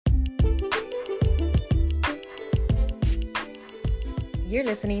You're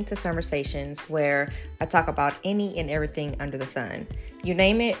listening to Summersations, where I talk about any and everything under the sun. You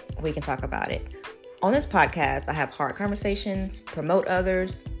name it, we can talk about it. On this podcast, I have hard conversations, promote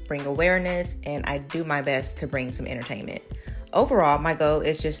others, bring awareness, and I do my best to bring some entertainment. Overall, my goal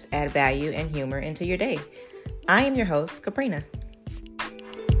is just add value and humor into your day. I am your host, Caprina.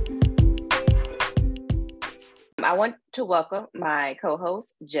 I want to welcome my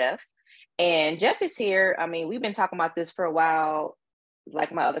co-host, Jeff. And Jeff is here. I mean, we've been talking about this for a while,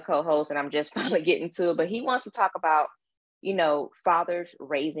 like my other co-host, and I'm just finally getting to it. But he wants to talk about, fathers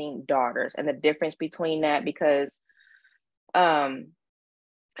raising daughters and the difference between that, because I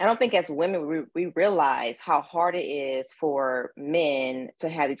don't think as women we realize how hard it is for men to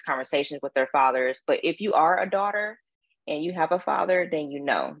have these conversations with their fathers. But if you are a daughter and you have a father, then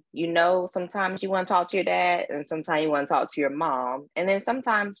sometimes you want to talk to your dad and sometimes you want to talk to your mom. And then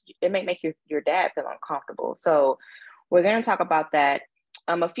sometimes it may make your dad feel uncomfortable. So we're going to talk about that.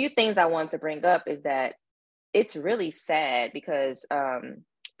 A few things I want to bring up is that it's really sad because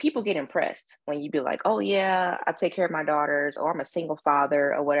people get impressed when you be like, oh yeah, I take care of my daughters, or I'm a single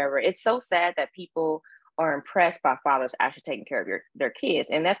father or whatever. It's so sad that people are impressed by fathers actually taking care of their kids.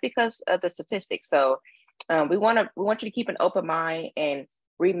 And that's because of the statistics. So we want you to keep an open mind and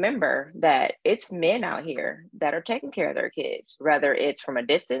remember that it's men out here that are taking care of their kids, whether it's from a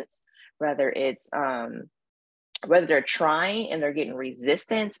distance, whether they're trying and they're getting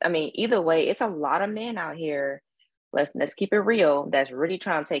resistance. I mean, either way, it's a lot of men out here. Let's keep it real. That's really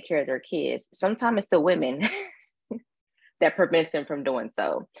trying to take care of their kids. Sometimes it's the women that prevents them from doing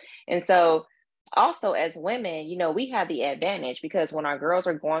so. And so also as women, we have the advantage because when our girls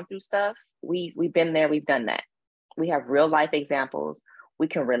are going through stuff, we've been there, we've done that. We have real life examples. We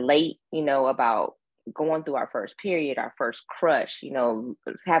can relate, about going through our first period, our first crush,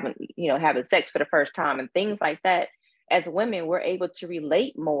 having sex for the first time and things like that. As women, we're able to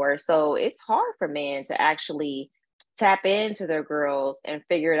relate more. So it's hard for men to actually tap into their girls and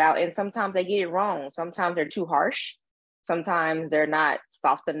figure it out. And sometimes they get it wrong. Sometimes they're too harsh. Sometimes they're not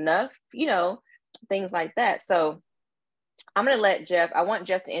soft enough, things like that. So I'm going to I want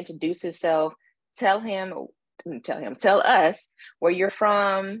Jeff to introduce himself. Tell us where you're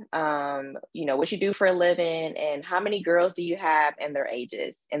from, what you do for a living, and how many girls do you have and their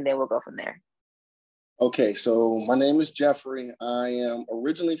ages, and then we'll go from there. Okay, so my name is Jeffrey. I am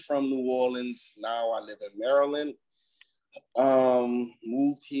originally from New Orleans. Now I live in Maryland.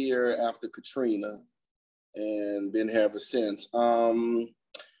 Moved here after Katrina and been here ever since.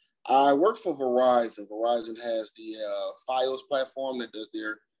 I work for Verizon. Verizon has the Fios platform that does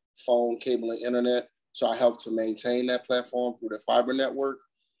their phone, cable, and internet. So I help to maintain that platform through the fiber network.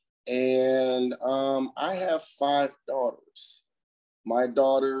 And I have 5 daughters. My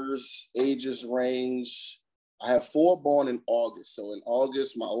daughters' ages range, I have 4 born in August. So in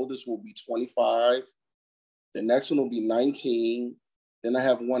August, my oldest will be 25. The next one will be 19. Then I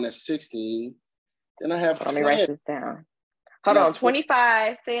have one at 16. Then I have Let me write this down. Hold on,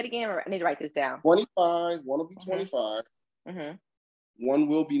 25. Say it again. I need to write this down. 25. One will be 25. Mm-hmm. One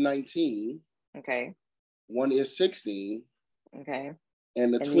will be 19. Okay. One is 16. Okay.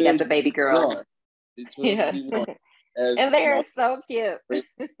 And twins. You got the baby girl. The twins will be 1. And they're so cute.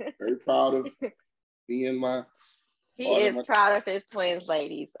 Very proud of being my. He is proud of his twins,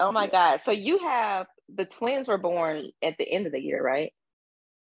 ladies. Oh my God. So you have the twins were born at the end of the year, right?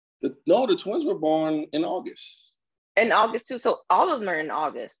 The twins were born in August. In August too. So all of them are in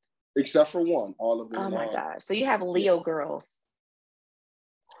August. Except for one. All of them. Oh my God. So you have Leo girls.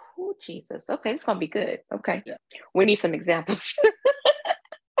 Oh, Jesus. Okay, it's going to be good. Okay. Yeah. We need some examples.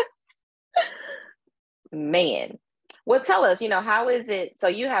 Man. Well, tell us, how is it? So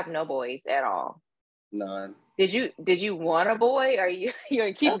you have no boys at all? None. Did you want a boy? Or you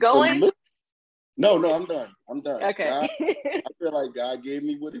keep going? No, I'm done. Okay. God, I feel like God gave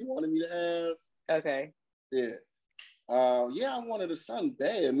me what he wanted me to have. Okay. Yeah. I wanted a son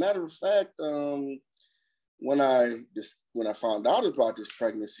bad. Matter of fact, when I found out about this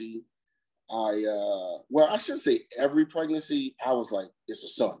pregnancy, I should say every pregnancy, I was like, it's a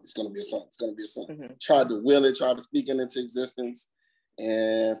son. It's going to be a son. It's going to be a son. Mm-hmm. Tried to will it, tried to speak it into existence.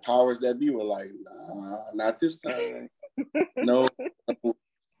 And powers that be were like, nah, not this time. No.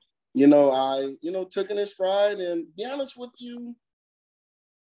 I took it in stride, and be honest with you,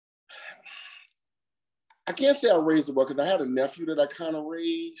 I can't say I raised it well because I had a nephew that I kind of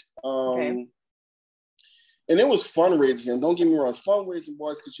raised. Okay. And it was fun raising him. Don't get me wrong. It's fun raising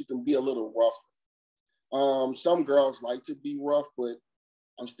boys because you can be a little rough. Some girls like to be rough, but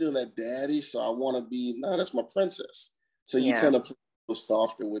I'm still that daddy, so I want to be, that's my princess. So you tend to play a little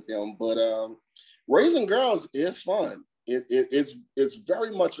softer with them. But raising girls is fun. it's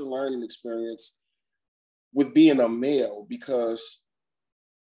very much a learning experience with being a male, because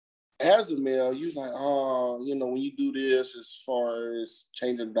as a male, you're like, oh, when you do this as far as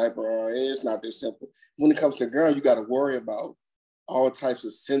changing a diaper, it's not that simple. When it comes to girl, you got to worry about all types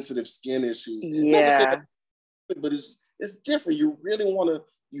of sensitive skin issues. Yeah. But it's different. You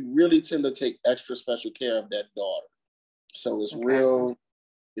really tend to take extra special care of that daughter. So it's real.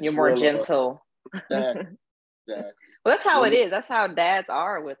 You're more gentle. Exactly. Well, that's how it is. That's how dads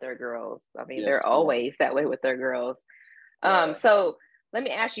are with their girls. I mean, they're always that way with their girls. Yeah. So let me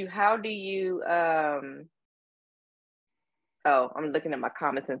ask you, how do you, I'm looking at my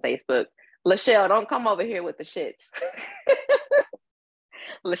comments on Facebook. Lachelle, don't come over here with the shits.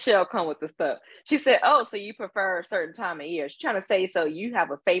 Lachelle come with the stuff. She said, oh, so you prefer a certain time of year. She's trying to say, so you have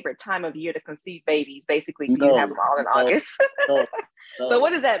a favorite time of year to conceive babies. Basically, you have them all in August. No. So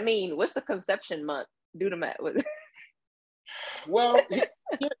what does that mean? What's the conception month? Do the math. Well,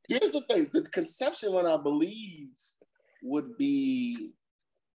 here's the thing. The conception one, I believe, would be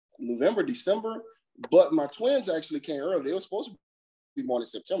November, December. But my twins actually came early. They were supposed to be born in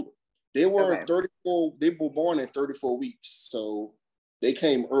September. They were 34. They were born in 34 weeks. So they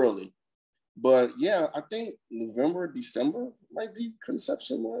came early. But yeah, I think November, December might be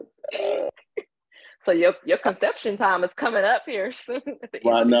conception month. So your conception time is coming up here soon.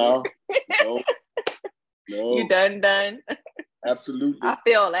 Right now. No. You done. Absolutely. I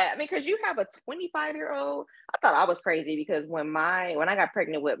feel that. I mean, because you have a 25-year-old. I thought I was crazy because when I got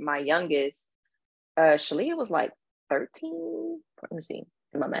pregnant with my youngest, Shalia was like 13. Let me see.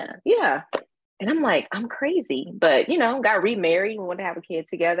 My man. Yeah. And I'm like, I'm crazy. But, got remarried and wanted to have a kid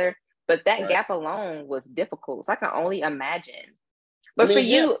together. But that gap alone was difficult. So I can only imagine. But for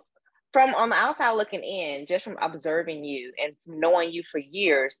you, from on the outside looking in, just from observing you and from knowing you for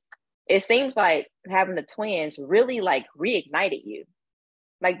years, it seems like having the twins really like reignited you,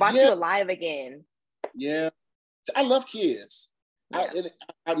 like brought you alive again. Yeah. I love kids. Yeah.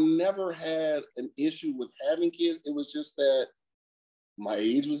 I never had an issue with having kids. It was just that my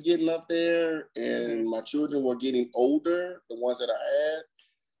age was getting up there and my children were getting older, the ones that I had.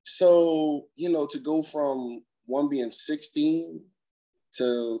 So, to go from one being 16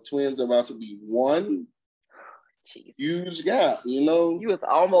 to twins about to be 1, jeez. Huge gap, You was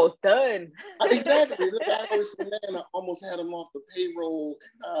almost done. Exactly. I always say, man, I almost had them off the payroll.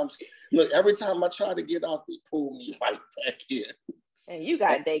 Look, every time I try to get out, they pull me right back in. And you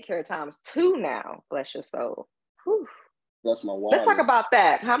got daycare times 2 now. Bless your soul. Whew. That's my wallet. Let's talk about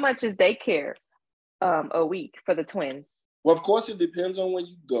that. How much is daycare a week for the twins? Well, of course, it depends on when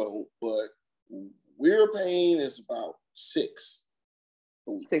you go, but we're paying is about $600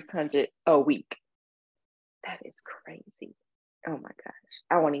 a week. $600 a week. That is crazy. Oh my gosh.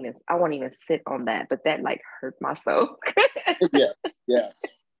 I won't even sit on that, but that like hurt my soul.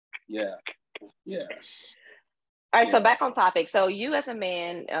 Yes. All right, so back on topic. So you as a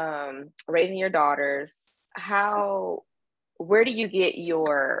man, raising your daughters, where do you get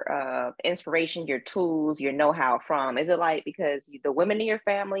your inspiration, your tools, your know-how from? Is it like because the women in your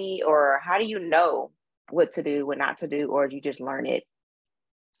family, or how do you know what to do, what not to do, or do you just learn it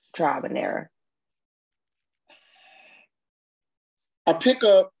trial and error? I pick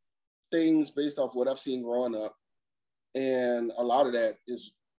up things based off what I've seen growing up, and a lot of that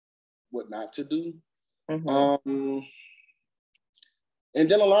is what not to do. Mm-hmm. And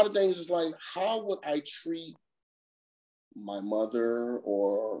then a lot of things is like, how would I treat my mother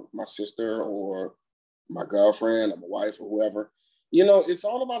or my sister or my girlfriend or my wife or whoever? It's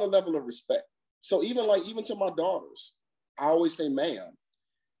all about a level of respect. So even to my daughters, I always say ma'am.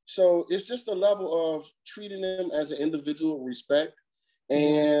 So it's just a level of treating them as an individual, respect.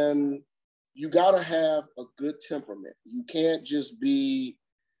 And you got to have a good temperament. You can't just be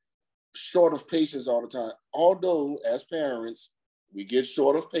short of patience all the time. Although, as parents, we get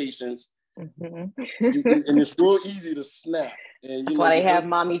short of patience. And it's real easy to snap. And that's why they have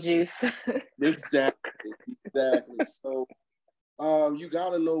mommy juice. Exactly. So you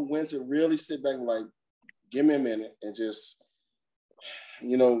got to know when to really sit back and like, give me a minute and just,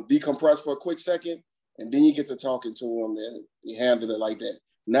 decompress for a quick second. And then you get to talking to them and you handle it like that.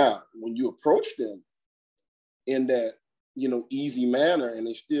 Now, when you approach them in that, easy manner and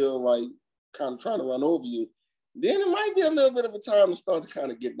they still like kind of trying to run over you, then it might be a little bit of a time to start to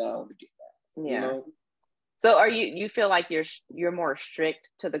kind of get down. Yeah. So are you feel like you're more strict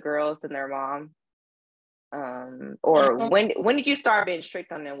to the girls than their mom? Or when did you start being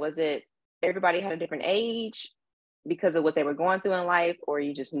strict on them? Was it everybody had a different age because of what they were going through in life, or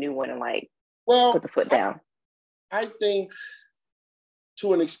you just knew when to put the foot down? I think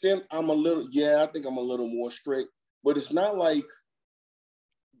to an extent, I think I'm a little more strict. but it's not like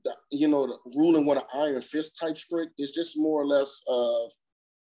the ruling with an iron fist type strict. It's just more or less of,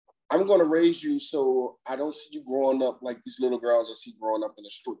 I'm going to raise you so I don't see you growing up like these little girls I see growing up in the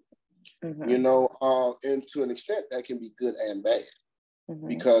street. And to an extent that can be good and bad,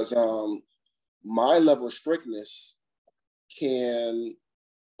 because my level of strictness can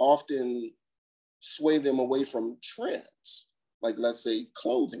often sway them away from trends, like let's say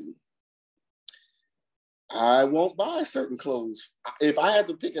clothing. I won't buy certain clothes. If I had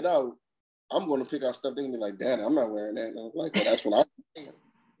to pick it out, I'm going to pick out stuff. They're going to be like, Dad, I'm not wearing that. And I'm like, well, that's what I'm saying.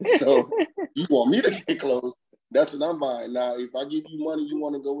 So you want me to get clothes? That's what I'm buying. Now, if I give you money, you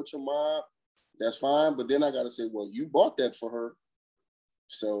want to go with your mom, that's fine. But then I got to say, well, you bought that for her.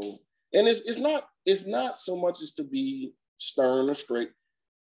 So, and it's not so much as to be stern or strict.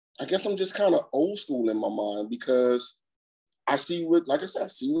 I guess I'm just kind of old school in my mind, because I see what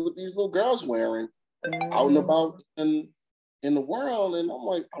these little girls wearing out and about in the world, and I'm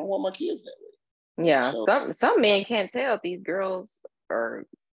like, I don't want my kids that way. Yeah, so, some men can't tell if these girls are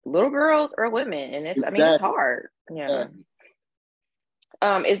little girls or women, and it's it's hard. Yeah. Exactly.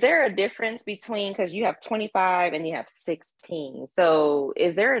 Is there a difference between, because you have 25 and you have 16, so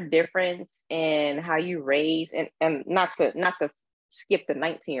is there a difference in how you raise, and not to skip the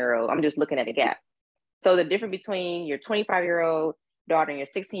 19-year-old, I'm just looking at a gap. So the difference between your 25-year-old daughter and your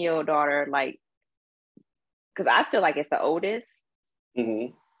 16-year-old daughter, like, because I feel like it's the oldest,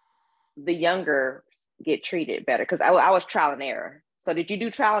 the younger get treated better, because I was trial and error. So did you do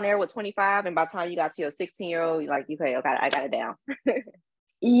trial and error with 25, and by the time you got to your 16-year-old, you're like, okay, I got it down?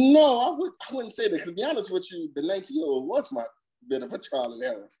 No, I wouldn't say that. To be honest with you, the 19-year-old was my bit of a trial and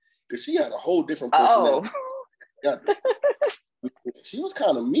error, because she had a whole different personality. She was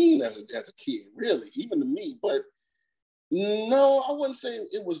kind of mean as a kid, really, even to me. But no, I wouldn't say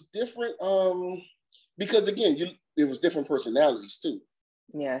it was different. Because again, it was different personalities too.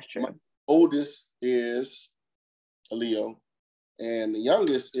 Yeah, it's true. My oldest is a Leo, and the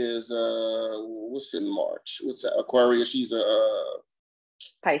youngest is what's in March? What's that? Aquarius. She's a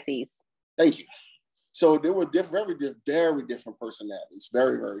Pisces. Thank you. So they were very different personalities,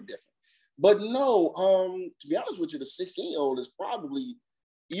 very, very different. But no, to be honest with you, the 16-year-old is probably,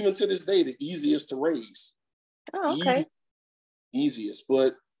 even to this day, the easiest to raise. Oh, okay. Easiest,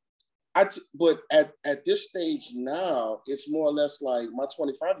 but at this stage now, it's more or less like my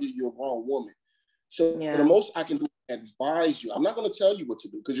 25-year, you're a grown woman. So the most I can do is advise you. I'm not going to tell you what to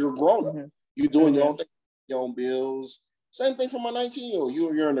do, because you're a grown up. You're doing your own thing, your own bills. Same thing for my 19-year-old.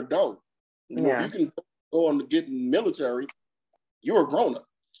 You're an adult. You know, if you can go on to get in the military, you're a grown up.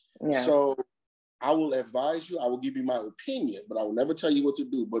 Yeah. So I will advise you. I will give you my opinion, but I will never tell you what to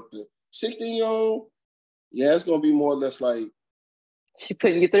do. But the 16-year-old, it's going to be more or less like, she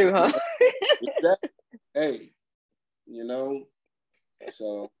putting you through, huh? Hey,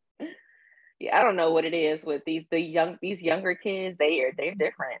 so. Yeah, I don't know what it is with these younger kids. They're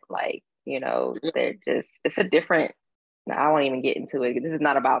different. Like, they're just, it's a different. No, I won't even get into it. This is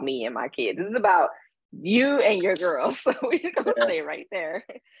not about me and my kids. This is about you and your girls. So we're gonna stay right there.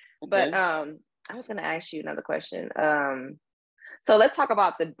 Okay. But I was gonna ask you another question. So let's talk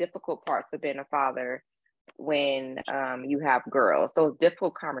about the difficult parts of being a father when you have girls, those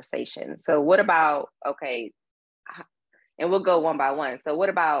difficult conversations. So what about, and we'll go one by one. So what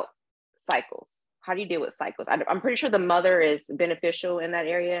about cycles? How do you deal with cycles? I'm pretty sure the mother is beneficial in that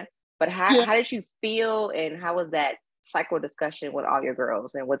area, but how did you feel, and how was that cycle discussion with all your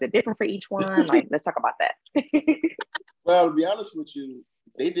girls, and was it different for each one? Like, let's talk about that. Well, to be honest with you,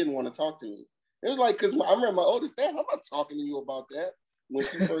 they didn't want to talk to me. It was like, because I remember my oldest, Dad, I'm not talking to you about that when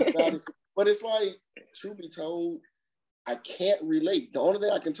she first got it. But it's like, truth be told, I can't relate. The only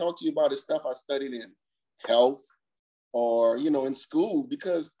thing I can talk to you about is stuff I studied in health or, in school,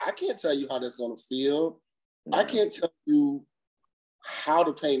 because I can't tell you how that's going to feel. I can't tell you how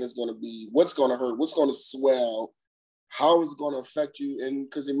the pain is going to be, what's going to hurt, what's going to swell, how it's going to affect you. And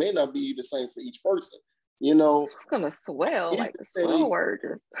because it may not be the same for each person, It's going to swell, like the swell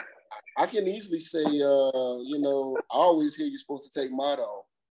word. I can easily say, I always hear you're supposed to take Motto.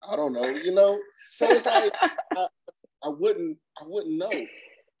 I don't know, So it's like, I wouldn't know.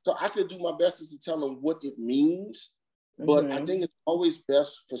 So I could do my best to tell them what it means. But I think it's always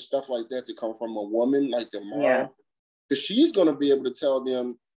best for stuff like that to come from a woman like their mom. Because she's going to be able to tell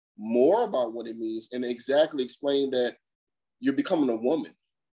them more about what it means and exactly explain that you're becoming a woman.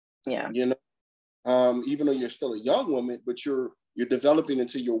 Yeah. Even though you're still a young woman, but you're developing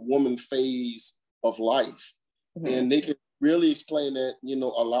into your woman phase of life. And they can really explain that, a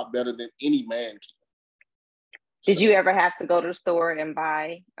lot better than any man can. Did So, you ever have to go to the store and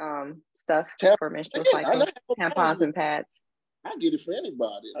buy stuff for menstrual cycle, tampons and pads? I get it for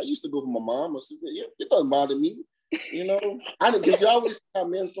anybody. I used to go for my mom or sister. Yeah, it doesn't bother me. You know, I didn't, because you always have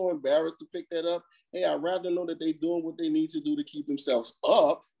men so embarrassed to pick that up. Hey, I'd rather know that they're doing what they need to do to keep themselves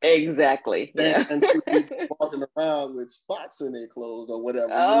up. Exactly. Than Yeah. to be walking around with spots in their clothes or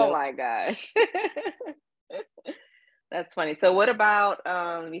whatever. Oh my gosh. That's funny. So what about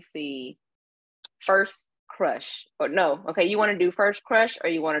let me see, first crush? Or no, okay, you want to do first crush or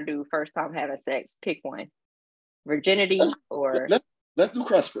you want to do first time having sex? Pick one. Virginity or let's do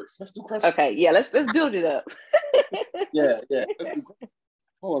crush first. Let's do crush okay, first. yeah, let's build it up. yeah. Let's do crush.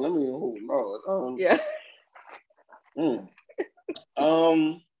 Hold on, Lord. Yeah.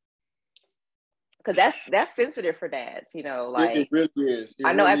 Because that's sensitive for dads, you know, like it really is.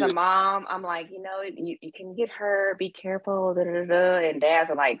 I know as a mom, I'm like, you know, you can get hurt, be careful, and dads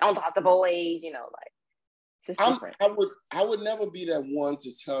are like, don't talk to boys, you know, like it's just different. I would never be that one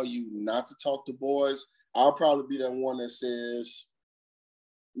to tell you not to talk to boys. I'll probably be that one that says,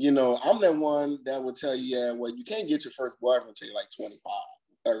 you know, I'm that one that would tell you, yeah, well, you can't get your first boyfriend until you're like 25,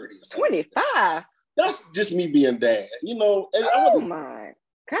 30 or something. 25? That's just me being dad, you know. And oh my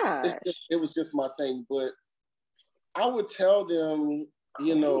gosh. It was just my thing. But I would tell them,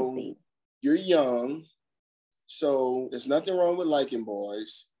 you know, you're young, so there's nothing wrong with liking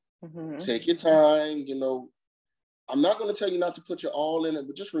boys. Mm-hmm. Take your time, you know. I'm not going to tell you not to put your all in it,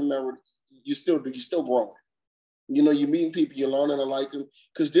 but just remember, you're still growing. You know, you're meeting people, you're learning to like them,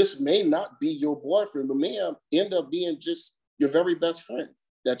 because this may not be your boyfriend, but may end up being just your very best friend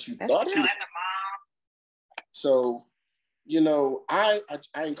that you thought you were. So, you know, I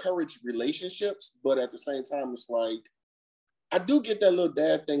encourage relationships, but at the same time, it's like, I do get that little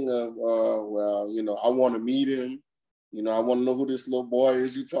dad thing of, well, you know, I want to meet him. You know, I want to know who this little boy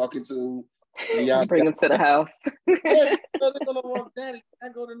is you're talking to. Bring him to the house. Yeah, they're going to want, Daddy, I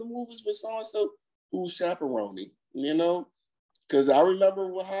go to the movies with so-and-so who's chaperoning, you know? Because I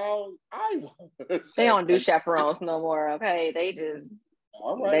remember how I was. They don't do chaperones no more, okay? They just,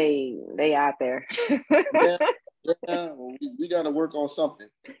 all right. They out there. Yeah, we got to work on something.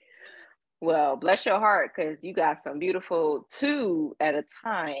 Well, bless your heart, because you got some beautiful 2 at a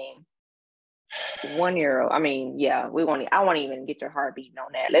time. 1-year-old. I mean, yeah, I won't even get your heart beating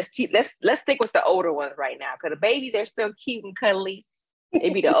on that. Let's stick with the older ones right now, because the babies, they're still cute and cuddly.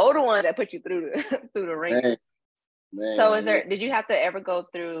 It'd be the older one that put you through the ring. Man, so did you have to ever go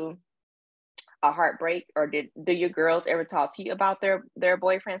through a heartbreak, or do your girls ever talk to you about their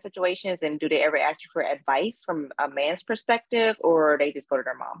boyfriend situations, and do they ever ask you for advice from a man's perspective, or they just go to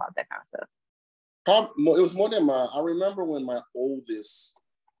their mom about that kind of stuff? It was more than mine. I remember when my oldest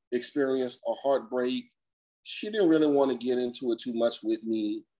experienced a heartbreak. She didn't really want to get into it too much with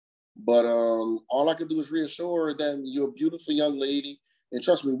me, but all I could do is reassure her that you're a beautiful young lady, and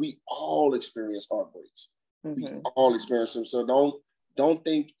trust me, we all experience heartbreaks. Mm-hmm. We all experience them. So don't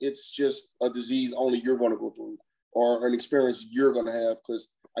think it's just a disease only you're going to go through, or an experience you're going to have,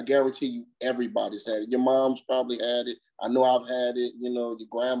 because I guarantee you everybody's had it. Your mom's probably had it. I know I've had it. You know, your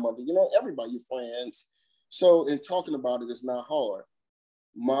grandmother. You know, everybody, your friends. So in talking about it, it's not hard.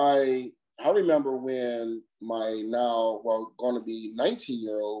 I remember when my now, going to be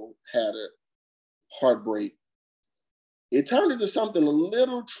 19-year-old had a heartbreak. It turned into something a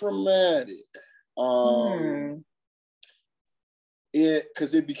little traumatic.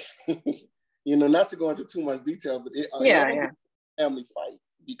 Because it became, you know, not to go into too much detail, but it was a family fight,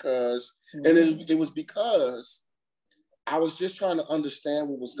 because, and it was because I was just trying to understand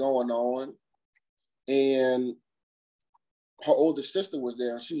what was going on, and her older sister was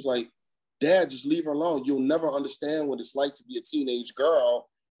there, and she was like, Dad, just leave her alone. You'll never understand what it's like to be a teenage girl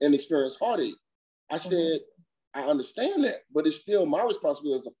and experience heartache. I said, I understand that, but it's still my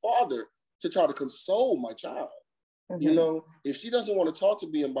responsibility as a father to try to console my child. Mm-hmm. You know, if she doesn't want to talk to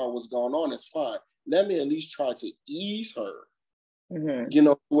me about what's going on, that's fine. Let me at least try to ease her, you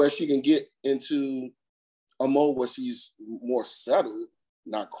know, where she can get into a mode where she's more settled,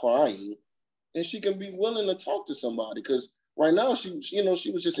 not crying, and she can be willing to talk to somebody. Because right now, she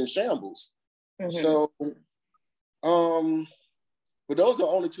was just in shambles. Mm-hmm. So, but those are the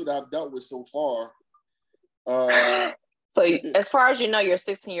only 2 that I've dealt with so far. So as far as you know, your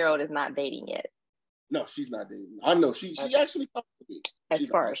 16-year-old is not dating yet? No, she's not dating. I know. She actually talked to me. As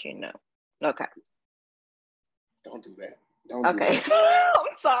far as you know. Okay. Don't do that. Don't do that.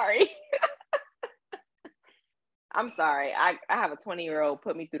 I'm sorry. I'm sorry. I have a 20-year-old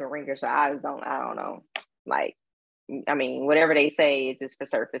put me through the ringer, so I don't know. Like, I mean, whatever they say is just for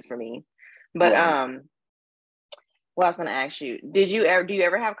surface for me. But Well, I was going to ask you, do you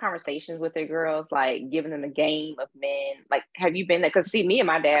ever have conversations with your girls, like giving them a game of men? Like, have you been there? Because see, me and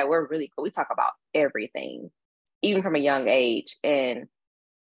my dad, we're really cool. We talk about everything, even from a young age. And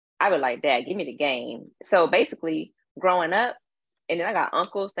I would like, Dad, give me the game. So basically, growing up, and then I got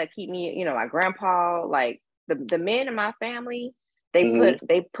uncles that keep me, my grandpa, like the men in my family,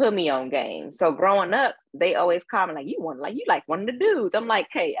 they put me on game. So growing up, they always call me like, you like one of the dudes. I'm like,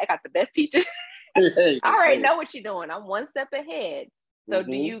 hey, I got the best teachers. I already know what you're doing. I'm one step ahead. So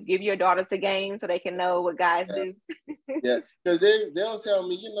do you give your daughters the game so they can know what guys do? Yeah, because they'll tell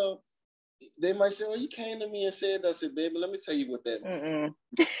me, they might say, well, you came to me and said, I said, baby, let me tell you what that means.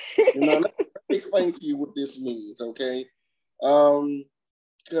 Let me explain to you what this means, okay?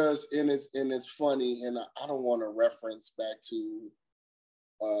 Because it's funny, and I don't want to reference back to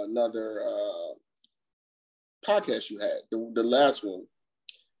another podcast you had, the last one.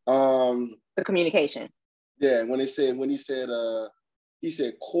 The communication. Yeah, when he said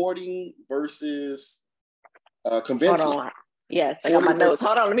courting versus convincing. Hold on. Yes, I got my notes.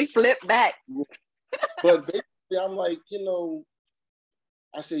 Hold on, let me flip back. But basically, I'm like,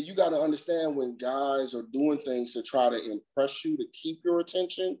 I said, you got to understand when guys are doing things to try to impress you, to keep your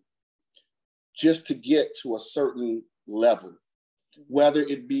attention, just to get to a certain level, whether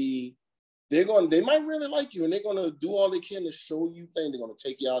it be they might really like you and they're going to do all they can to show you things. They're going to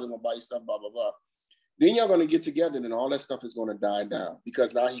take you out, they're going to buy you stuff, blah, blah, blah. Then y'all going to get together and all that stuff is going to die down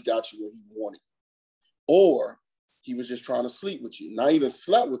because now he got you where he wanted. Or he was just trying to sleep with you. Now he done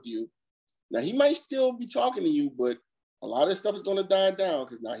slept with you. Now he might still be talking to you, but a lot of this stuff is going to die down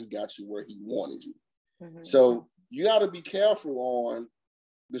because now he got you where he wanted you. So you got to be careful on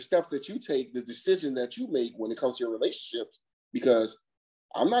the step that you take, the decision that you make when it comes to your relationships, because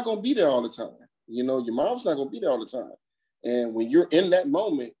I'm not going to be there all the time. Your mom's not going to be there all the time. And when you're in that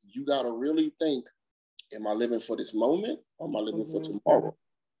moment, you got to really think, am I living for this moment or am I living for tomorrow?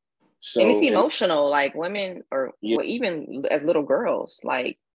 So, and it's emotional, like women or well, even as little girls,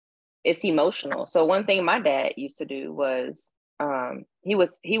 like it's emotional. So one thing my dad used to do was he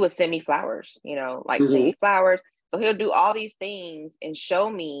would send me flowers, send me flowers. So he'll do all these things and show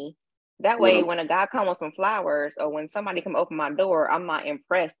me. That way, when a guy comes with some flowers or when somebody come open my door, I'm not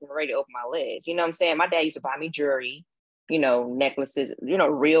impressed and ready to open my legs. You know what I'm saying? My dad used to buy me jewelry, necklaces,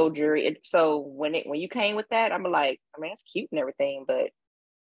 real jewelry. So when you came with that, I'm like, I mean, it's cute and everything, but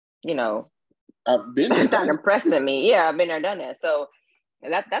I've been it's not impressing me. Yeah, I've been there, done that. So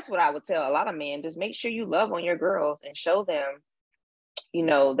that's what I would tell a lot of men. Just make sure you love on your girls and show them,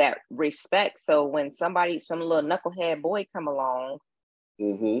 that respect. So when some little knucklehead boy come along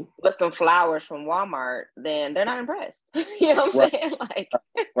with some flowers from Walmart, then they're not impressed. You know what I'm saying? Like,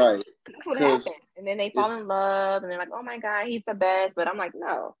 right. That's what happens. And then they fall in love and they're like, oh my God, he's the best. But I'm like,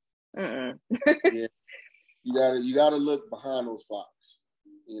 no. Yeah. You gotta look behind those flowers.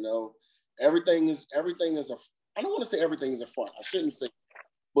 Everything is I don't want to say everything is a front. I shouldn't say,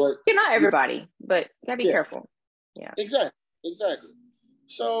 but not everybody, but you gotta be careful. Yeah. Exactly.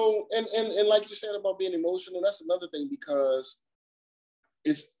 So and like you said about being emotional, that's another thing, because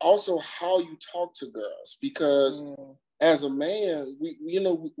it's also how you talk to girls. Because as a man, we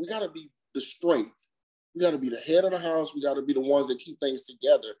gotta be the strength. We gotta be the head of the house. We gotta be the ones that keep things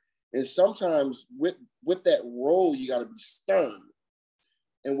together. And sometimes with that role, you gotta be stern.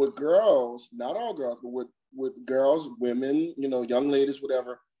 And with girls, not all girls, but with girls, women, young ladies,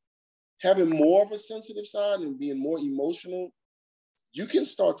 whatever, having more of a sensitive side and being more emotional, you can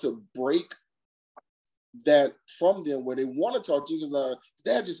start to break that from them where they want to talk to you because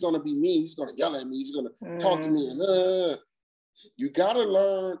Dad's just going to be mean. He's going to yell at me. He's going to talk to me. And, you got to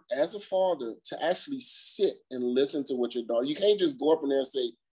learn as a father to actually sit and listen to what your daughter, you can't just go up in there and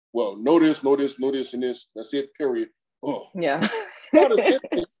say, well, know this, and this. That's it, period. Oh. Yeah. You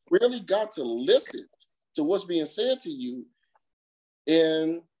really got to listen to what's being said to you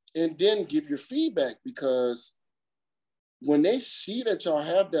and then give your feedback, because when they see that y'all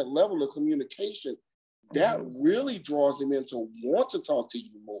have that level of communication, that really draws them in to want to talk to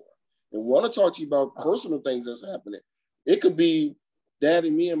you more and want to talk to you about personal things that's happening. It could be, Daddy,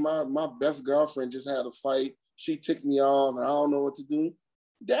 me and my best girlfriend just had a fight. She ticked me off and I don't know what to do.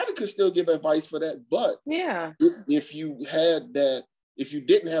 Daddy could still give advice for that. But if you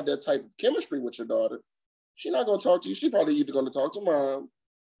didn't have that type of chemistry with your daughter, she's not going to talk to you. She's probably either going to talk to mom,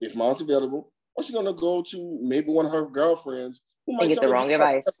 if mom's available, or she's going to go to maybe one of her girlfriends who might get the wrong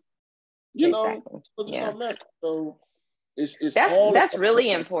advice. So it's that's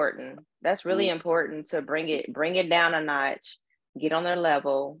really important. That's really important to bring it down a notch, get on their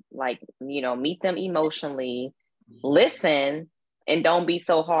level, like, meet them emotionally, listen, And don't be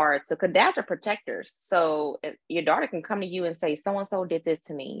so hard. So, because dads are protectors. So your daughter can come to you and say, so and so did this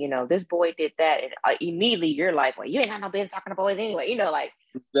to me. You know, this boy did that. And immediately you're like, well, you ain't got no business talking to boys anyway. You know, like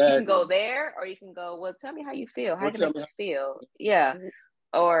Exactly. you can go there, or you can go, well, tell me how you feel. How does it make you feel? Yeah.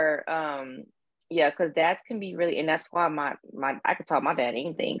 Or, yeah, because dads can be really, and that's why I could tell my dad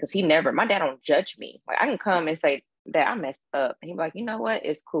anything, because my dad don't judge me. Like I can come and say, Dad, I messed up. And he's like, you know what?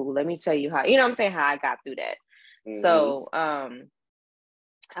 It's cool. Let me tell you how, you know what I'm saying? How I got through that. So, I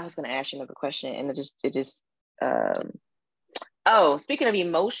was going to ask you another question, and speaking of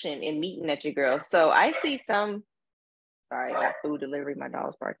emotion and meeting at your girl. So I see sorry, I got food delivery. My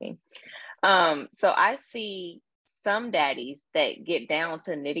dog's barking. So I see some daddies that get down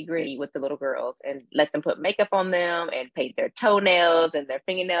to nitty gritty with the little girls and let them put makeup on them and paint their toenails and their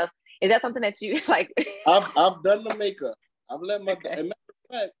fingernails. Is that something that you like? I've done the makeup. I've let my, okay. As a matter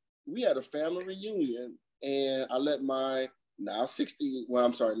of fact, we had a family reunion, and I let my now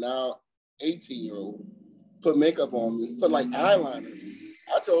 18-year-old put makeup on me, put like eyeliner.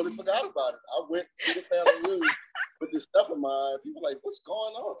 I totally forgot about it. I went to the family reunion with this stuff of mine. People were like, what's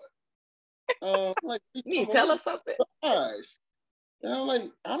going on? Like, you tell us something. Eyes. And I'm like,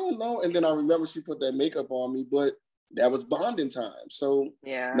 I don't know. And then I remember she put that makeup on me, but that was bonding time. So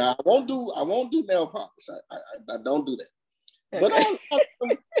yeah. Now I won't do nail polish. I don't do that. Okay. But I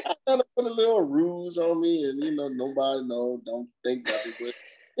kind of put a little rouge on me, and nobody don't think nothing. But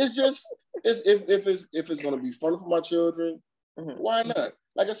it's just if it's gonna be fun for my children, why not?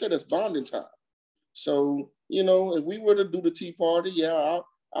 Like I said, it's bonding time. So if we were to do the tea party, yeah,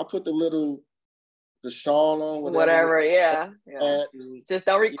 I'll put the shawl on, whatever. Yeah. Just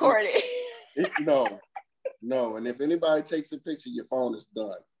don't record it. No. And if anybody takes a picture, your phone is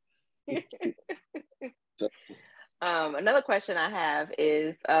done. So. Another question I have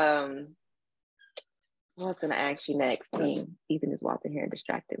is, I was going to ask you next. Ethan just walked in here and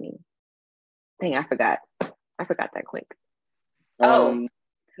distracted me. Dang, I forgot that quick.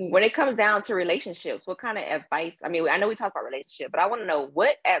 When it comes down to relationships, what kind of advice? I mean, I know we talk about relationship, but I want to know,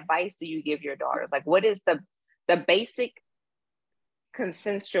 what advice do you give your daughters? Like, what is the basic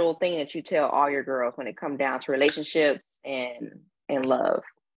consensual thing that you tell all your girls when it comes down to relationships and love?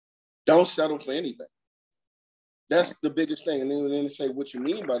 Don't settle for anything. That's the biggest thing. And then they say, what you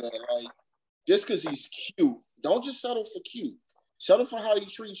mean by that? Like, just because he's cute, don't just settle for cute. Settle for how he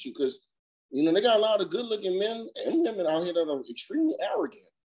treats you, because they got a lot of good-looking men and women out here that are extremely arrogant.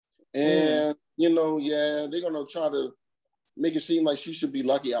 And they're gonna try to make it seem like she should be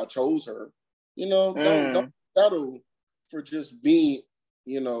lucky I chose her. Don't settle for just being,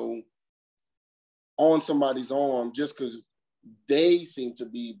 on somebody's arm just because they seem to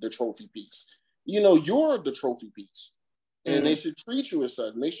be the trophy piece. You're the trophy piece, and they should treat you as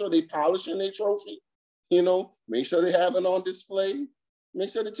such. Make sure they polishing their trophy. Make sure they have it on display. Make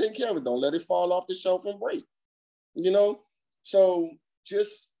sure they take care of it. Don't let it fall off the shelf and break. So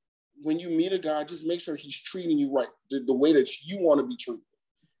just when you meet a guy, just make sure he's treating you right, the way that you want to be treated,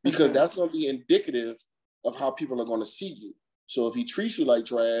 because that's going to be indicative of how people are going to see you. So if he treats you like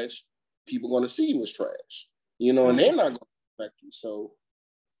trash, people are going to see you as trash, and they're not going to respect you. So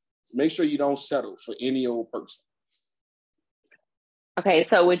make sure you don't settle for any old person. Okay,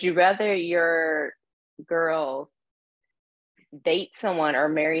 so would you rather your girls date someone or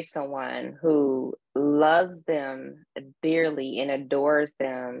marry someone who loves them dearly and adores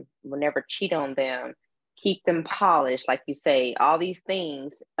them, will never cheat on them, keep them polished, like you say, all these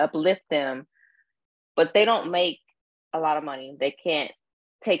things, uplift them, but they don't make a lot of money? They can't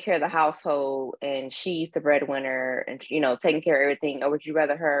take care of the household, and she's the breadwinner and, taking care of everything? Or would you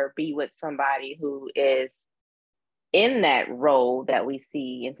rather her be with somebody who is in that role that we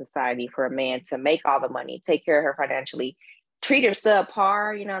see in society for a man to make all the money, take care of her financially, treat her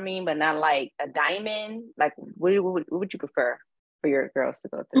subpar, you know what I mean, but not like a diamond? Like, what would you prefer for your girls to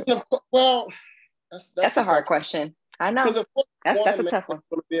go through? Well, that's a hard question. I know. That's a tough one.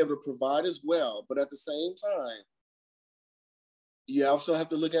 To be able to provide as well, but at the same time, you also have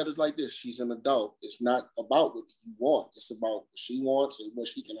to look at it like this. She's an adult. It's not about what you want. It's about what she wants and what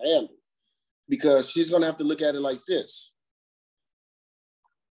she can handle. Because she's going to have to look at it like this.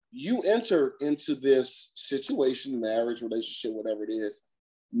 You enter into this situation, marriage, relationship, whatever it is,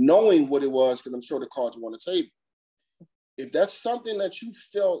 knowing what it was, because I'm sure the cards were on the table. If that's something that you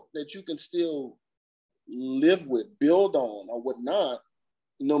felt that you can still live with, build on, or whatnot,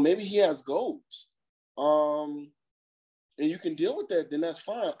 maybe he has goals. And you can deal with that, then that's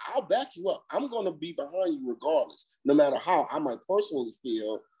fine. I'll back you up. I'm going to be behind you regardless. No matter how I might personally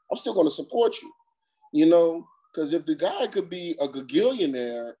feel, I'm still going to support you, because if the guy could be a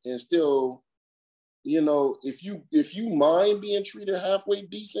gagillionaire and still if you mind being treated halfway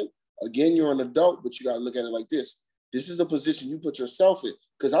decent, again, you're an adult, but you got to look at it like this. This is a position you put yourself in,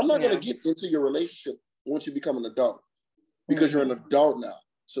 because I'm not going to get into your relationship once you become an adult, because you're an adult now.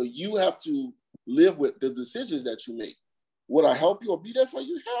 So you have to live with the decisions that you make. Would I help you or be there for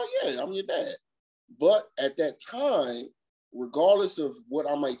you? Hell yeah, I'm your dad. But at that time, regardless of what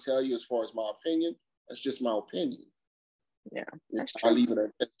I might tell you as far as my opinion, that's just my opinion. Yeah, that's I true. leave it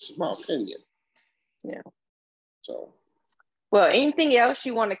at that. It's my opinion. Yeah. So. Well, anything else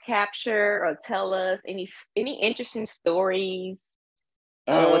you want to capture or tell us? Any interesting stories?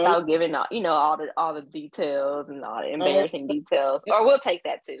 Without giving all the details and all the embarrassing details, or we'll take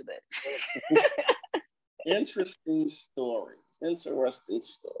that too. But interesting stories.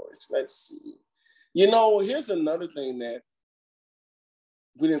 Let's see. Here's another thing that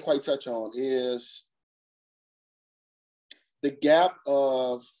we didn't quite touch on is the gap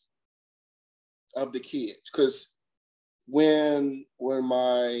of the kids, because when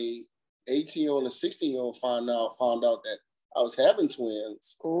my 18-year-old and 16-year-old found out that I was having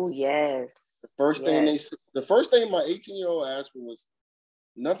twins. Oh yes. The first thing my 18-year-old asked me was,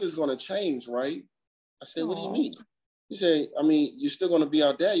 "Nothing's going to change, right?" I said, "What do you mean?" He said, "I mean, you're still going to be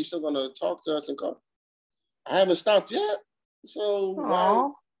our dad. You're still going to talk to us and come." I haven't stopped yet. So why?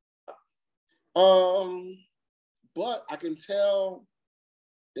 But I can tell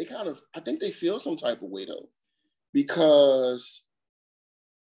I think they feel some type of way though, because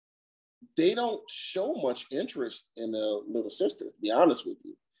they don't show much interest in their little sister, to be honest with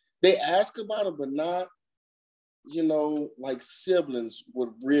you. They ask about it, but not, like siblings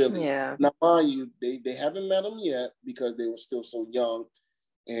would really. Yeah. Now, mind you, they haven't met them yet because they were still so young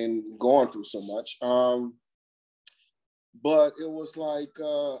and going through so much. But it was like,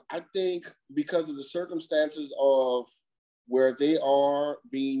 I think because of the circumstances of where they are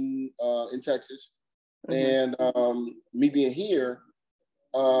being in Texas, and me being here,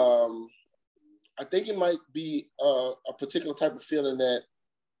 I think it might be a particular type of feeling that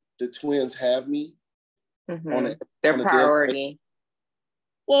the twins have me on their priority.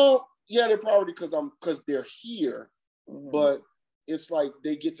 Well, yeah, they're priority because they're here, but it's like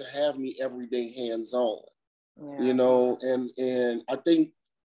they get to have me every day hands on, and I think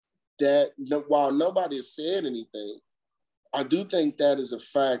that while nobody has said anything, I do think that is a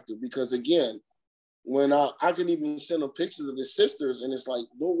factor, because again, when I can even send them pictures of their sisters and it's like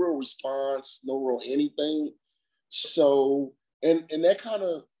no real response, no real anything. So, and that kind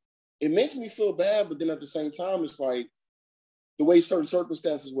of, it makes me feel bad, but then at the same time, it's like the way certain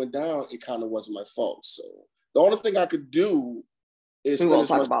circumstances went down, it kind of wasn't my fault. So the only thing I could do is we won't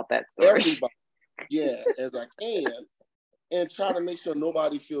talk about that story. Everybody, as I can, and try to make sure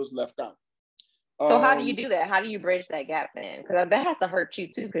nobody feels left out. So how do you do that? How do you bridge that gap then? Because that has to hurt you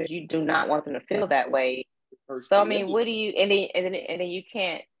too, because you do not want them to feel that way. So I mean, what do you and then you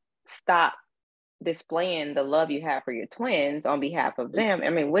can't stop displaying the love you have for your twins on behalf of them. I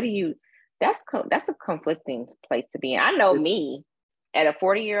mean, what do you? That's a conflicting place to be in. I know me at a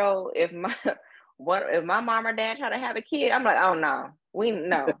 40-year-old. If my mom or dad try to have a kid, I'm like, oh no,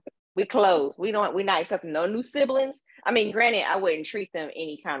 we close. We're not accepting no new siblings. I mean, granted, I wouldn't treat them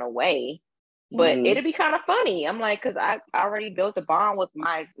any kind of way. But it'd be kind of funny. I'm like, because I already built a bond with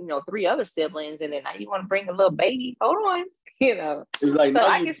my, 3 other siblings, and then now you want to bring a little baby. Hold on, It's like, so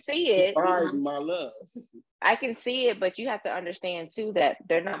I can see it. My love. I can see it, but you have to understand too that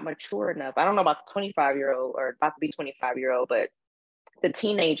they're not mature enough. I don't know about the 25-year-old or about to be 25-year-old, but the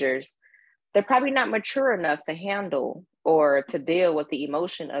teenagers, they're probably not mature enough to handle or to deal with the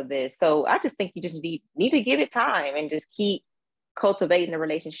emotion of this. So I just think you just need to give it time and just keep cultivating the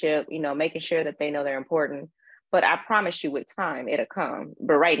relationship, making sure that they know they're important. But I promise you, with time, it'll come.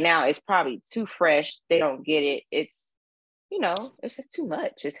 But right now, it's probably too fresh. They don't get it. It's, it's just too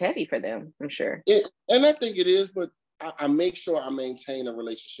much. It's heavy for them, I'm sure. And I think it is, but I make sure I maintain a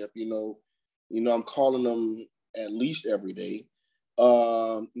relationship. I'm calling them at least every day.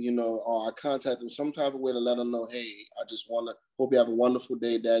 Or I contact them some type of way to let them know, hey, I just hope you have a wonderful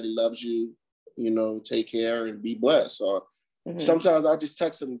day. Daddy loves you. Take care and be blessed. Or sometimes I just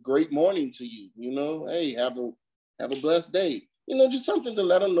text them, great morning to you, hey, have a blessed day. Just something to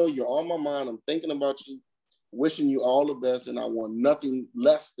let them know you're on my mind. I'm thinking about you, wishing you all the best, and I want nothing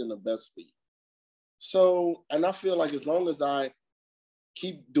less than the best for you. So, and I feel like as long as I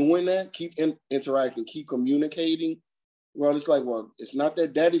keep doing that, keep interacting, keep communicating, well, it's like, well, it's not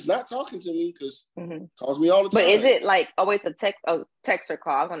that daddy's not talking to me, because calls me all the time. But is it like always a text or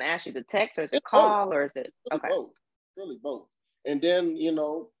call? I was going to ask you, the text or is it call both. Or is it? Really okay. Both. Really both. And then,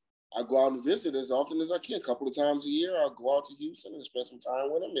 I go out and visit as often as I can. A couple of times a year, I'll go out to Houston and spend some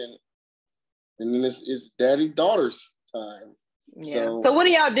time with them. And and then it's daddy-daughter's time. Yeah. So what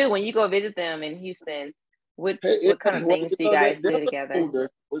do y'all do when you go visit them in Houston? What kind of things do you guys do together? Older,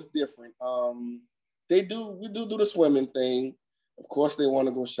 it's different. We do the swimming thing. Of course, they want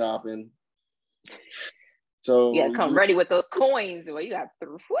to go shopping. So you come ready with those coins. Well, you got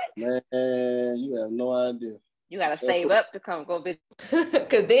what? Man, you have no idea. You gotta save up to go visit,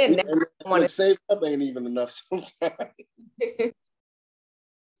 because then save up ain't even enough sometimes.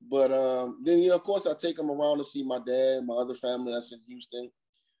 But then of course I take them around to see my dad, my other family that's in Houston.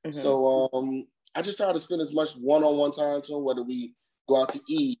 Mm-hmm. So I just try to spend as much one-on-one time to them, whether we go out to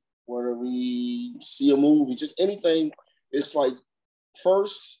eat, whether we see a movie, just anything. It's like,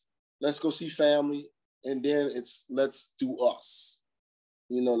 first, let's go see family, and then it's let's do us.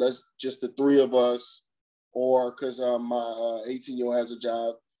 Let's just the three of us, or because my 18-year-old has a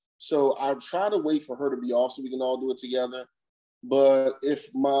job. So I try to wait for her to be off so we can all do it together. But if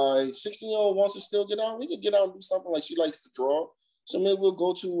my 16-year-old wants to still get out, we can get out and do something. Like, she likes to draw. So maybe we'll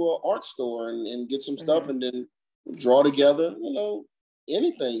go to an art store and get some stuff, and then draw together,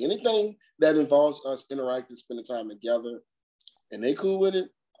 anything that involves us interacting, spending time together, and they cool with it.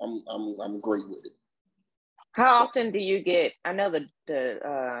 I'm great with it. How often do you get? I know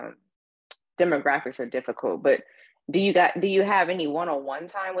the demographics are difficult, but do you have any one-on-one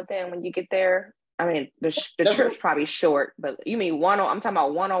time with them when you get there? I mean, the trip's probably short, but you mean I'm talking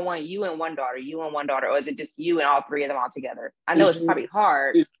about one-on-one, you and one daughter, or is it just you and all three of them all together? I know it's probably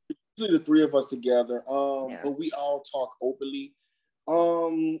hard. It's usually the three of us together, but we all talk openly.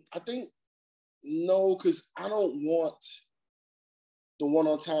 I think no, because I don't want the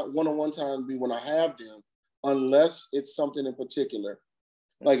one-on-one time to be when I have them, unless it's something in particular.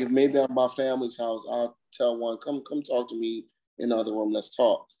 Like if maybe I'm at my family's house, I'll tell one, come talk to me in the other room, let's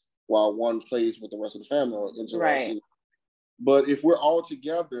talk, while one plays with the rest of the family or interacts. Right. But if we're all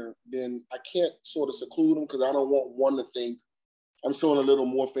together, then I can't sort of seclude them, because I don't want one to think I'm showing a little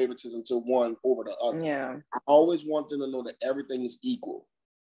more favoritism to one over the other. Yeah. I always want them to know that everything is equal.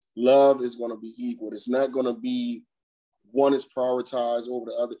 Love is going to be equal. It's not going to be one is prioritized over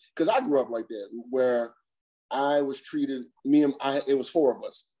the other. Because I grew up like that, where I was treated, it was four of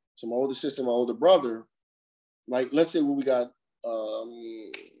us. So my older sister, my older brother, like, let's say we got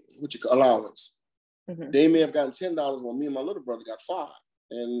allowance. Mm-hmm. They may have gotten $10, while me and my little brother got $5.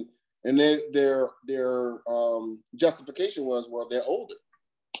 And their justification was, well, they're older.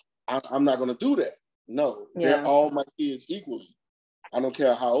 I'm not going to do that. No, they're all my kids equally. I don't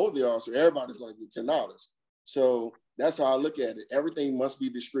care how old they are, so everybody's going to get $10. So that's how I look at it. Everything must be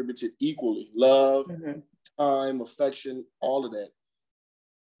distributed equally. Love, time, affection, all of that.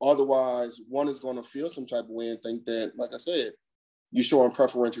 Otherwise, one is going to feel some type of way and think that, like I said, you're showing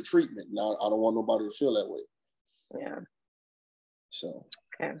preferential treatment. Now, I don't want nobody to feel that way. Yeah. So.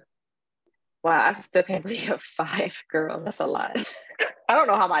 Okay. Wow, I still can't believe you have 5 girls. That's a lot. I don't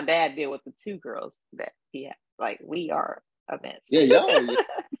know how my dad did with the 2 girls that he had. Like, we are a mess. Yeah, y'all.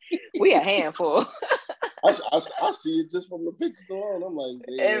 We a handful. I see it just from the pictures alone. I'm like,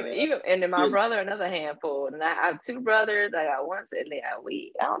 yeah. And then my brother, another handful. And I have 2 brothers. I got one sitting there.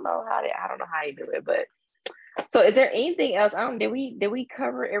 I don't know how you do it, but. So is there anything else? Did we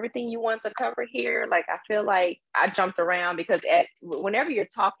cover everything you want to cover here? Like, I feel like I jumped around because whenever you're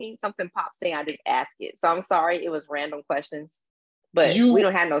talking, something pops in, I just ask it. So I'm sorry, it was random questions, but we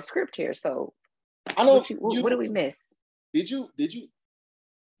don't have no script here. So what do we miss? Did you?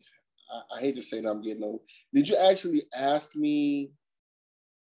 I hate to say that I'm getting old. Did you actually ask me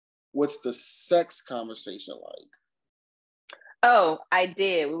what's the sex conversation like? Oh, I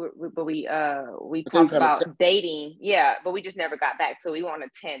did. We talked about dating. Yeah, but we just never got back to it. We were on a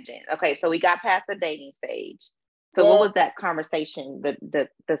tangent. Okay, so we got past the dating stage. So what was that conversation? The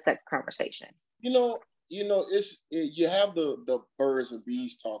sex conversation? You have the birds and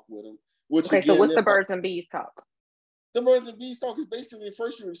bees talk with them. So what's the birds and bees talk? The birds and bees talk is basically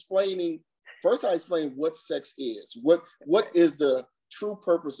first I explain what sex is. What is the true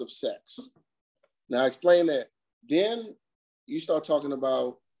purpose of sex? Now I explain that. Then you start talking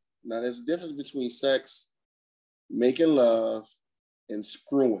about, now there's a difference between sex, making love, and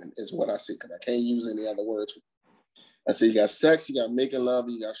screwing is what I say, because I can't use any other words. I say you got sex, you got making love,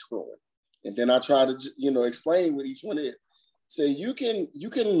 and you got screwing. And then I try to, explain what each one is. Say you can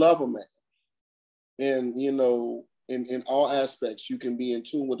love a man, and, in all aspects, you can be in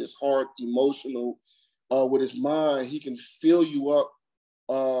tune with his heart, emotional, with his mind. He can fill you up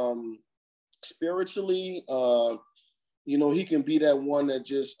spiritually. He can be that one that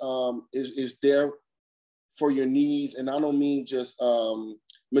just is there for your needs. And I don't mean just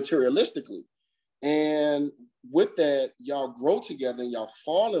materialistically. And with that, y'all grow together and y'all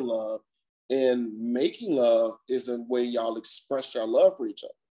fall in love. And making love is a way y'all express your love for each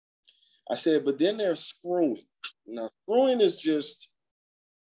other. I said, but then there's screwing. Now, screwing is just,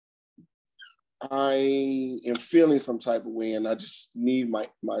 I am feeling some type of way and I just need my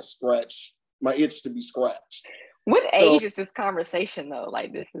itch to be scratched. What age is this conversation though?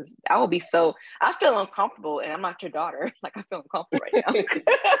 Like I feel uncomfortable and I'm not your daughter. Like I feel uncomfortable right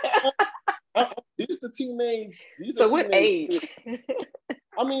now. These are teenage. So what age?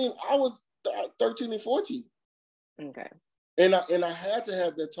 I mean, I was 13 and 14. Okay. And I had to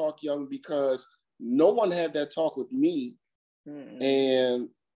have that talk young because no one had that talk with me. Mm-hmm. And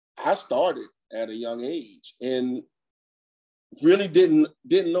I started at a young age and really didn't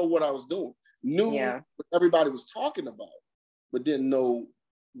know what I was doing. Knew what everybody was talking about, but didn't know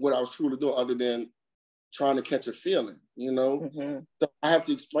what I was truly doing other than trying to catch a feeling, you know? Mm-hmm. So I have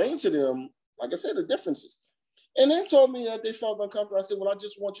to explain to them, like I said, the differences. And they told me that they felt uncomfortable. I said, well, I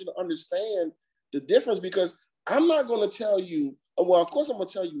just want you to understand the difference because I'm not going to tell you, well, of course I'm going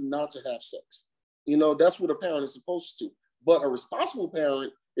to tell you not to have sex. You know, that's what a parent is supposed to. But a responsible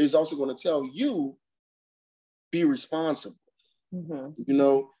parent is also going to tell you, be responsible. Mm-hmm. You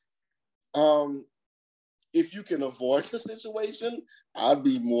know, if you can avoid the situation, I'd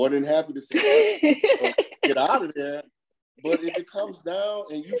be more than happy to say, get out of there. But if it comes down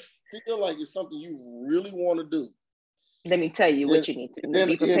and you feel like it's something you really want to do, let me tell you what you need to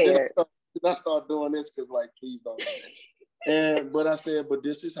be prepared. I start doing this because, like, please don't do that. But I said, but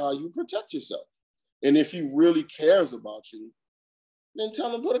this is how you protect yourself. And if he really cares about you, then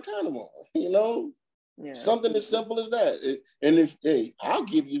tell him put a condom on. You know, something as simple as that. And if I'll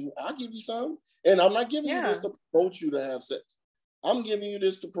give you some. And I'm not giving you this to promote you to have sex. I'm giving you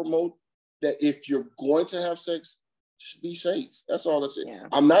this to promote that if you're going to have sex, just be safe. That's all I said. Yeah.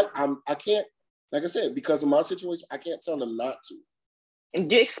 I can't, like I said, because of my situation, I can't tell them not to. And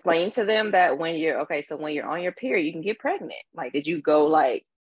do you explain to them that when you're on your period, you can get pregnant? Like, did you go like?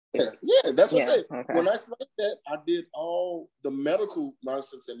 Yeah, that's what I said. Okay. When I explained that, I did all the medical, I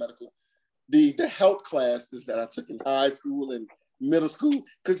shouldn't say medical, the health classes that I took in high school and middle school,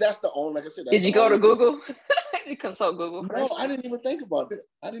 because that's the only, like I said. Did you go to Google? Did you consult Google first? No, I didn't even think about that.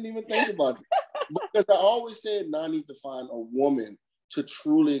 Because I always said, now I need to find a woman to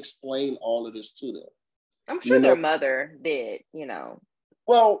truly explain all of this to them. I'm sure their mother did, you know.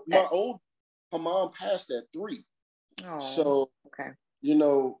 Well, her mom passed at 3. Oh, so, okay. You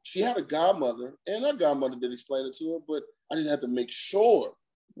know, she had a godmother, and her godmother did explain it to her, but I just had to make sure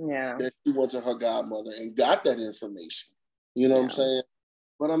that she went to her godmother and got that information. You know what I'm saying?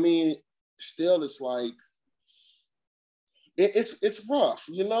 But I mean, still, it's like, it's rough,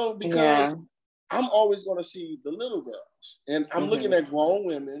 you know, because I'm always going to see the little girls. And I'm looking at grown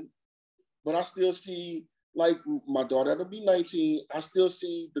women, but I still see, like, my daughter that'll be 19, I still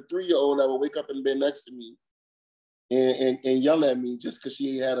see the 3-year-old that will wake up in bed next to me and yell at me just because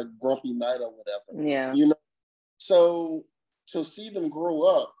she had a grumpy night or whatever. Yeah. You know? So to see them grow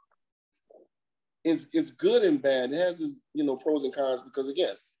up is good and bad. It has its, you know, pros and cons because,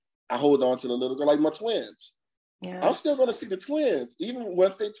 again, I hold on to the little girl, like my twins. Yeah. I'm still going to see the twins. Even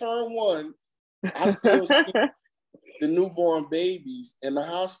once they turn 1, I still see the newborn babies in the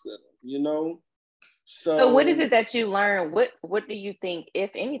hospital, you know? So what is it that you learn? What do you think,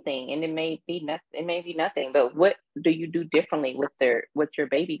 if anything, and it may be nothing, but what do you do differently with your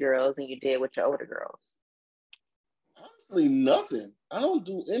baby girls than you did with your older girls? Honestly, nothing. I don't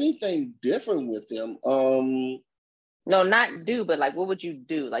do anything different with them. No, not do, but like, what would you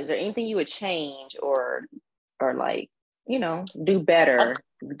do? Like, is there anything you would change or like, you know, do better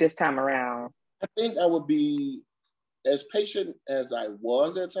this time around? I think I would be as patient as I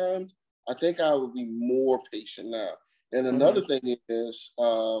was at times. I think I would be more patient now. And another thing is,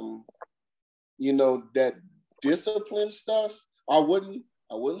 you know, that discipline stuff, I wouldn't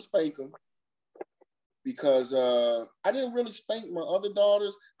spank them because I didn't really spank my other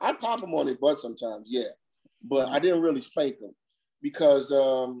daughters. I'd pop them on their butt sometimes, yeah. But I didn't really spank them because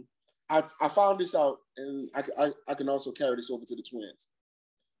I found this out, and I can also carry this over to the twins.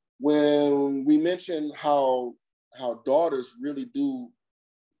 When we mentioned how daughters really do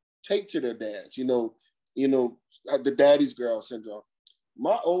take to their dads, you know, the daddy's girl syndrome.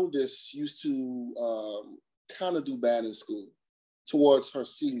 My oldest used to kind of do bad in school towards her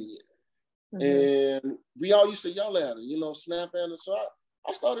senior year. And we all used to yell at her, you know, snap at her. So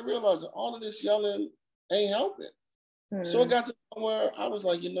I started realizing all of this yelling ain't helping. So it got to the point where I was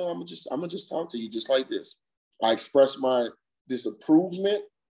like, you know, I'm gonna just talk to you just like this. I expressed my disapproval,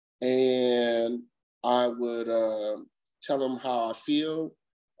 and I would tell them how I feel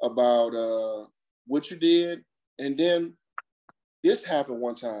about what you did, and then this happened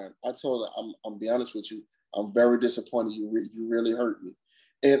one time. I told her, I'm be honest with you, I'm very disappointed. You really hurt me.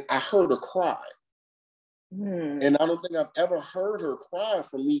 And I heard her cry. And I don't think I've ever heard her cry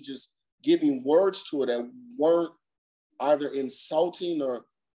from me just giving words to her that weren't either insulting or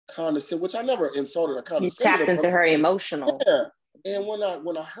condescending, which I never insulted or condescended. You tapped into her emotional. Yeah. And when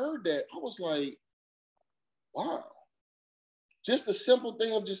I heard that, I was like, wow. Just a simple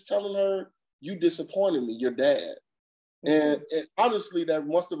thing of just telling her, you disappointed me, your dad. And honestly, that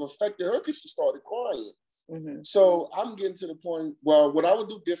must have affected her because she started crying. So I'm getting to the point, well, what I would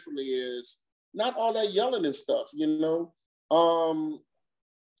do differently is not all that yelling and stuff,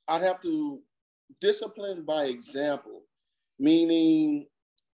 I'd have to discipline by example, meaning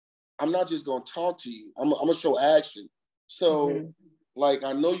I'm not just going to talk to you. I'm going to show action. So, like,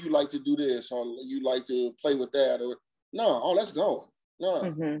 I know you like to do this, or you like to play with that, or no, let's go.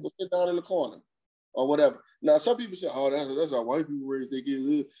 No, we'll sit down in the corner, or whatever. Now, some people say, "Oh, that's how white people raise their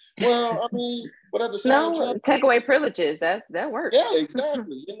kids." Well, I mean, but at the same time, take away privileges. That works. Yeah,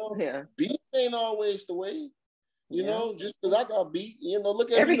 exactly. Beating ain't always the way. Just because I got beat,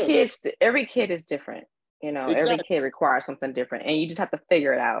 look at every kid is different. Exactly. Every kid requires something different, and you just have to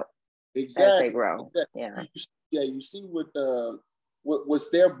figure it out as they grow. Exactly. You see what's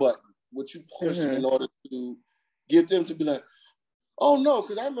their button, what you push in order to get them to be like, oh no,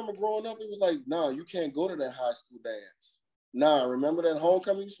 because I remember growing up, it was like, nah, you can't go to that high school dance. Nah, remember that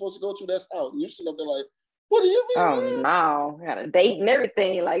homecoming you're supposed to go to? That's out. And you sit up there like, what do you mean? Oh no, got a date and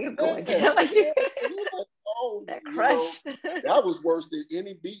everything. Like it's going down. Like, oh, that crush. That was worse than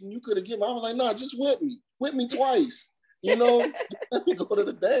any beating you could have given. I was like, nah, just whip me twice. Let me go to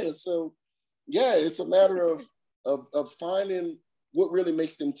the dance. So yeah, it's a matter of finding what really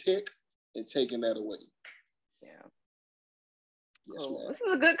makes them tick and taking that away. Yeah. Yes, cool. This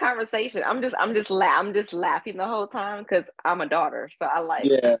is a good conversation. I'm just laughing the whole time because I'm a daughter, so I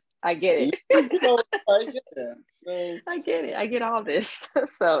get it. I get it. I get all this.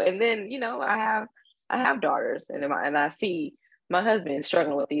 So, and then I have daughters, and I see my husband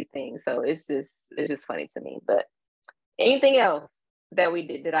struggling with these things. So it's just funny to me. But anything else that we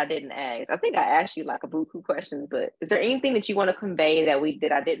did that I didn't ask? I think I asked you like a buku questions, but is there anything that you want to convey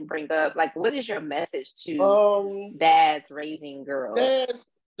that I didn't bring up? Like, what is your message to dads raising girls? Dads,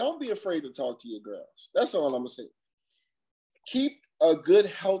 don't be afraid to talk to your girls. That's all I'm gonna say. Keep a good,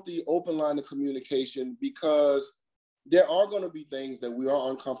 healthy, open line of communication, because there are going to be things that we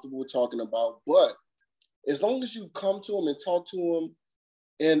are uncomfortable with talking about. But as long as you come to them and talk to them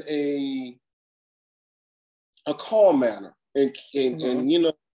in a calm manner, and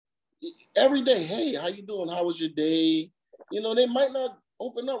every day, hey, how you doing? How was your day? They might not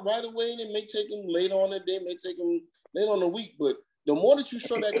open up right away, and it may take them later on the day, may take them later on the week. But the more that you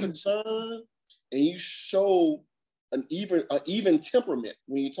show that concern and you show an even temperament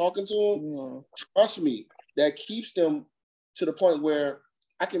when you're talking to them, trust me, that keeps them to the point where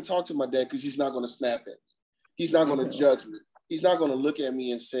I can talk to my dad because he's not going to snap at me. He's not going to judge me. He's not going to look at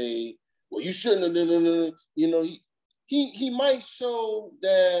me and say, well, you shouldn't have. He might show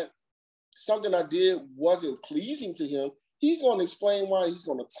that something I did wasn't pleasing to him. He's going to explain why. He's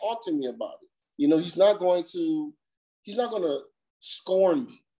going to talk to me about it. He's not going to scorn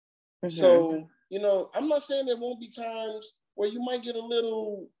me. So, I'm not saying there won't be times where you might get a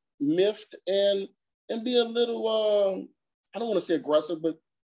little miffed and be a little, I don't want to say aggressive, but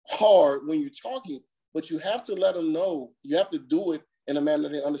hard when you're talking. But you have to let them know. You have to do it in a manner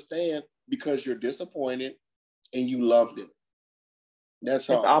they understand, because you're disappointed and you loved it. That's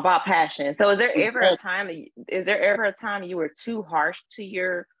all. It's all about passion. So is there ever a time you were too harsh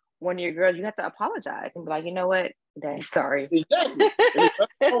to one of your girls? You have to apologize and be like, you know what, Daddy, sorry. Exactly.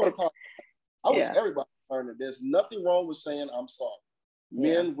 Everybody learning. There's nothing wrong with saying I'm sorry.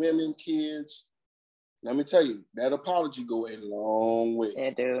 Men, women, kids. Let me tell you, that apology go a long way.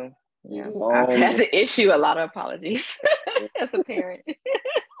 It do. Yeah. I've had to issue a lot of apologies as a parent.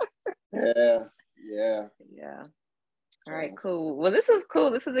 Yeah. All right, cool. Well, this is cool.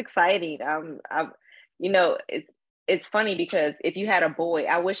 This is exciting. It's funny because if you had a boy,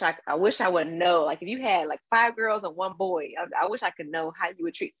 I wish I would know. Like if you had like 5 girls and 1 boy, I wish I could know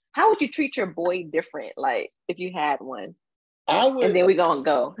how would you treat your boy different? Like if you had one. I would. And then we're gonna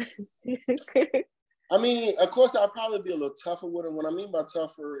go. I mean, of course, I'd probably be a little tougher with him. What I mean by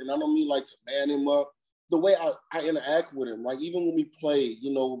tougher, and I don't mean like to man him up, the way I interact with him, like even when we play,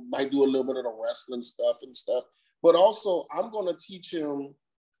 might do a little bit of the wrestling stuff. But also, I'm going to teach him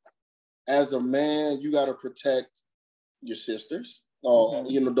as a man, you got to protect your sisters,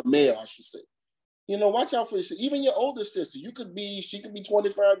 the male, I should say. Watch out for your sister. Even your older sister. She could be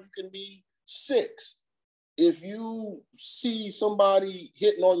 25, you can be 6. if you see somebody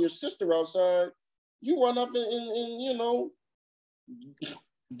hitting on your sister outside, you run up and you know,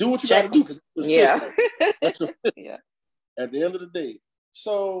 do what you got to do because it's your sister. That's your sister. Yeah. At the end of the day.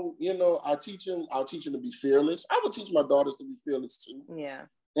 So, you know, I'll teach them to be fearless. I would teach my daughters to be fearless too. Yeah.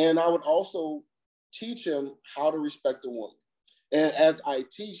 And I would also teach him how to respect a woman. And as I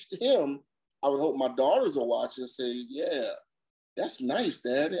teach him, I would hope my daughters will watch and say, yeah, that's nice,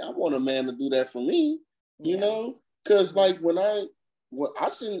 Daddy. I want a man to do that for me, you know? Because like when I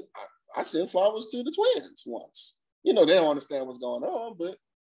send flowers to the twins once. You know, they don't understand what's going on, but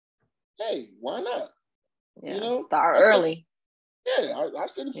hey, why not? Yeah. You know? Start early. I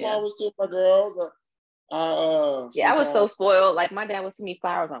send flowers to my girls. I was so spoiled. Like my dad would send me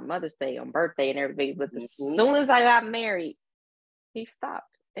flowers on Mother's Day, on birthday, and everything. But as soon as I got married, he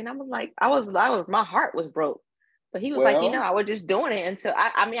stopped, and I was like, my heart was broke. But he was like, you know, I was just doing it until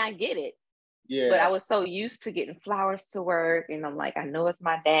I get it. Yeah. But I was so used to getting flowers to work, and I'm like, I know it's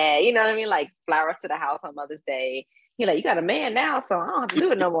my dad. You know what I mean? Like flowers to the house on Mother's Day. He's like, you got a man now, so I don't have to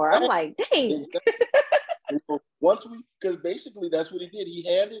do it no more. I'm like, dang. Because basically that's what he did. He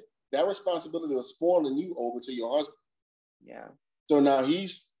handed that responsibility of spoiling you over to your husband. Yeah. So now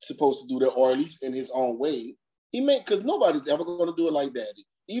he's supposed to do that, or at least in his own way. Because nobody's ever going to do it like Daddy.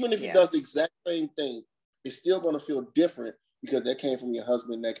 Even if he does the exact same thing, it's still going to feel different because that came from your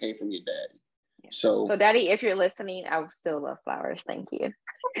husband, that came from your daddy. Yeah. So Daddy, if you're listening, I would still love flowers. Thank you.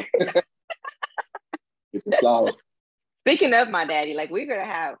 Get the flowers. Speaking of my daddy, like we're gonna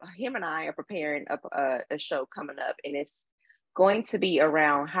have him and I are preparing a show coming up, and it's going to be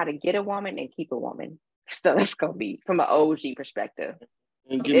around how to get a woman and keep a woman. So that's gonna be from an OG perspective.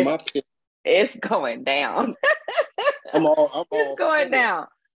 And get my pick. It's going down. It's going down.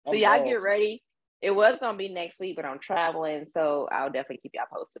 So y'all get ready. It was gonna be next week, but I'm traveling, so I'll definitely keep y'all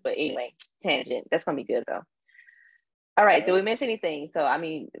posted. But anyway, tangent. That's gonna be good though. All right. Did we miss anything? So I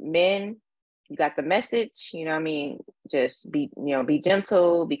mean, men, you got the message, you know what I mean? Just be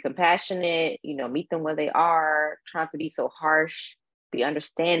gentle, be compassionate, you know, meet them where they are, try not to be so harsh, be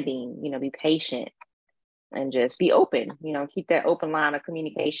understanding, you know, be patient, and just be open, you know, keep that open line of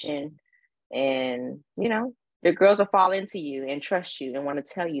communication. And, you know, the girls will fall into you and trust you and want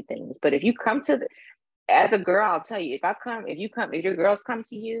to tell you things. But if you come as a girl, I'll tell you, if your girls come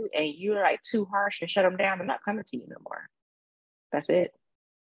to you and you're like too harsh and shut them down, they're not coming to you no more. That's it.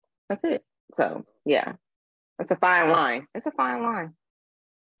 So, yeah, it's a fine line.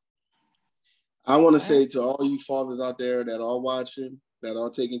 I want to say to all you fathers out there that are watching, that are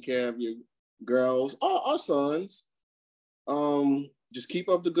taking care of your girls, our sons, just keep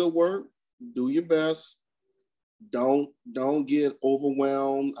up the good work. Do your best. Don't get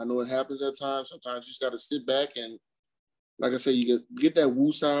overwhelmed. I know it happens at times. Sometimes you just got to sit back and, like I said, you get that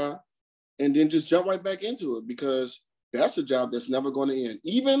woosah and then just jump right back into it, because that's a job that's never going to end.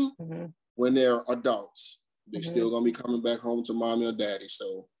 Even when they're adults, they're still going to be coming back home to mommy or daddy.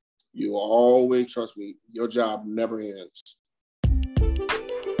 So you always, trust me, your job never ends.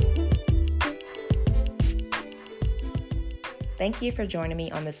 Thank you for joining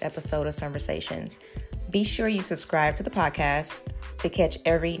me on this episode of Conversations. Be sure you subscribe to the podcast to catch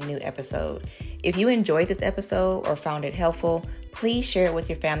every new episode. If you enjoyed this episode or found it helpful, please share it with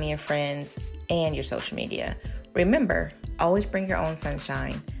your family and friends and your social media. Remember, always bring your own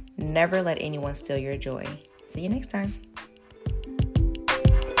sunshine. Never let anyone steal your joy. See you next time.